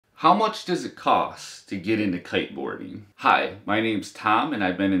How much does it cost to get into kiteboarding? Hi, my name's Tom and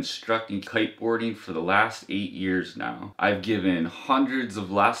I've been instructing kiteboarding for the last 8 years now. I've given hundreds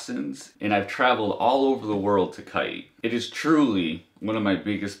of lessons and I've traveled all over the world to kite. It is truly one of my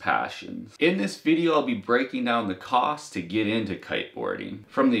biggest passions. In this video, I'll be breaking down the cost to get into kiteboarding,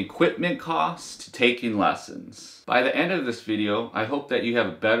 from the equipment costs to taking lessons. By the end of this video, I hope that you have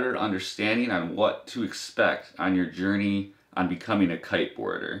a better understanding on what to expect on your journey on becoming a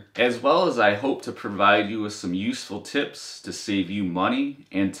kiteboarder, as well as I hope to provide you with some useful tips to save you money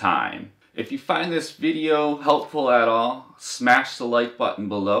and time. If you find this video helpful at all, smash the like button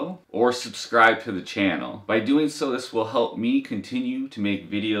below or subscribe to the channel. By doing so, this will help me continue to make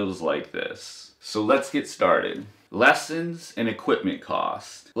videos like this. So let's get started. Lessons and equipment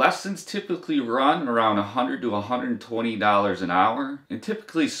cost. Lessons typically run around $100 to $120 an hour, and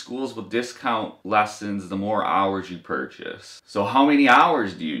typically schools will discount lessons the more hours you purchase. So how many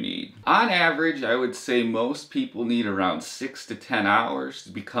hours do you need? On average, I would say most people need around 6 to 10 hours to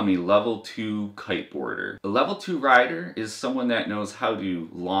become a level 2 kiteboarder. A level 2 rider is someone that knows how to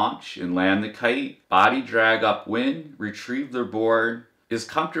launch and land the kite, body drag upwind, retrieve their board, is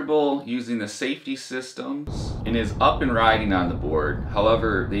comfortable using the safety systems, and is up and riding on the board.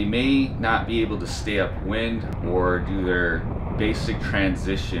 However, they may not be able to stay upwind or do their basic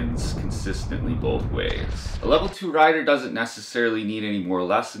transitions consistently both ways. A level 2 rider doesn't necessarily need any more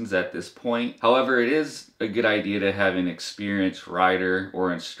lessons at this point. However, it is a good idea to have an experienced rider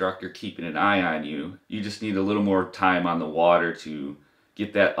or instructor keeping an eye on you. You just need a little more time on the water to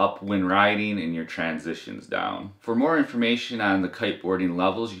get that upwind riding and your transitions down. For more information on the kiteboarding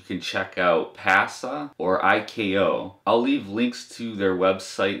levels, you can check out PASA or IKO. I'll leave links to their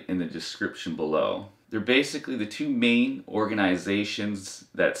website in the description below. They're basically the two main organizations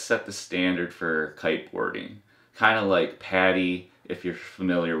that set the standard for kiteboarding. Kind of like PADI if you're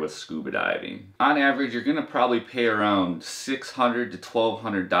familiar with scuba diving. On average, you're gonna probably pay around $600 to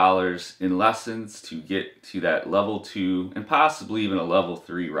 $1,200 in lessons to get to that level 2 and possibly even a level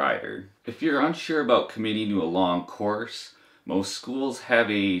 3 rider. If you're unsure about committing to a long course, most schools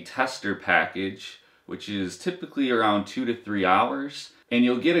have a tester package, which is typically around 2 to 3 hours, and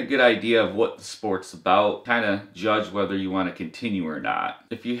you'll get a good idea of what the sport's about, kind of judge whether you want to continue or not.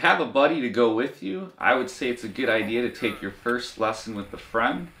 If you have a buddy to go with you, I would say it's a good idea to take your first lesson with a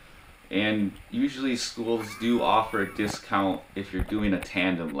friend, and usually schools do offer a discount if you're doing a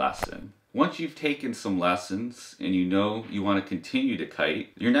tandem lesson. Once you've taken some lessons and you know you want to continue to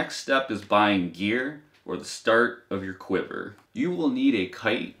kite, your next step is buying gear or the start of your quiver. You will need a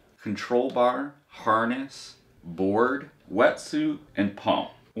kite, control bar, harness, board, wetsuit, and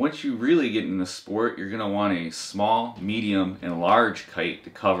pump. Once you really get in the sport, you're going to want a small, medium, and large kite to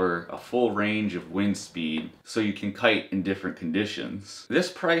cover a full range of wind speed so you can kite in different conditions. This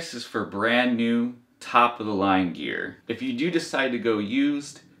price is for brand new, top of the line gear. If you do decide to go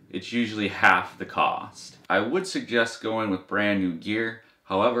used, it's usually half the cost. I would suggest going with brand new gear.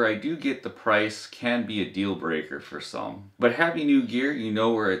 However, I do get the price can be a deal breaker for some. But having new gear, you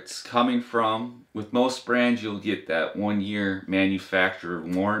know where it's coming from. With most brands, you'll get that 1-year manufacturer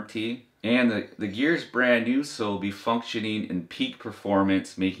warranty. And the gear's brand new, so it'll be functioning in peak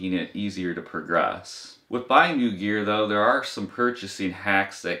performance, making it easier to progress. With buying new gear though, there are some purchasing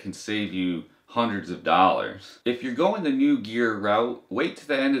hacks that can save you hundreds of dollars. If you're going the new gear route, wait to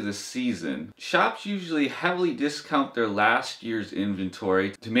the end of the season. Shops usually heavily discount their last year's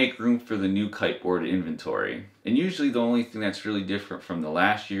inventory to make room for the new kiteboard inventory. And usually the only thing that's really different from the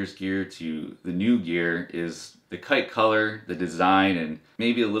last year's gear to the new gear is the kite color, the design, and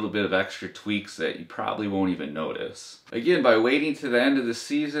maybe a little bit of extra tweaks that you probably won't even notice. Again, by waiting to the end of the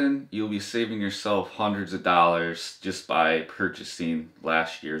season, you'll be saving yourself hundreds of dollars just by purchasing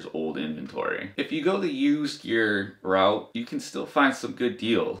last year's old inventory. If you go the used gear route, you can still find some good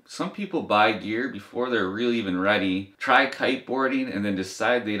deals. Some people buy gear before they're really even ready, try kiteboarding, and then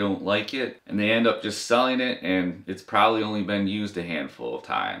decide they don't like it, and they end up just selling it, and it's probably only been used a handful of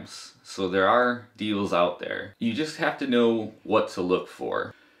times. So there are deals out there. You just have to know what to look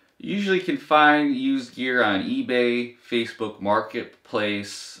for. You usually can find used gear on eBay, Facebook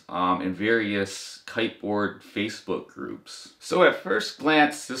Marketplace, and various kiteboard Facebook groups. So at first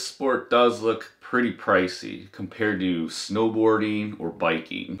glance, this sport does look pretty pricey compared to snowboarding or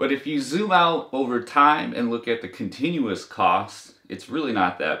biking. But if you zoom out over time and look at the continuous costs, it's really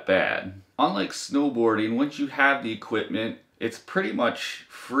not that bad. Unlike snowboarding, once you have the equipment, it's pretty much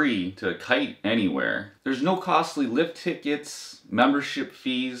free to kite anywhere. There's no costly lift tickets, membership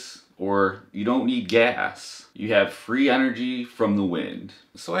fees, or you don't need gas. You have free energy from the wind.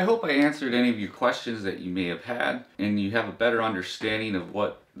 So I hope I answered any of your questions that you may have had, and you have a better understanding of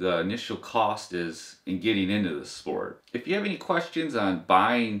what the initial cost is in getting into the sport. If you have any questions on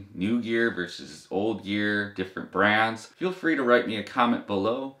buying new gear versus old gear, different brands, feel free to write me a comment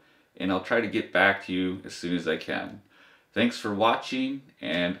below and I'll try to get back to you as soon as I can. Thanks for watching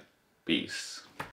and peace.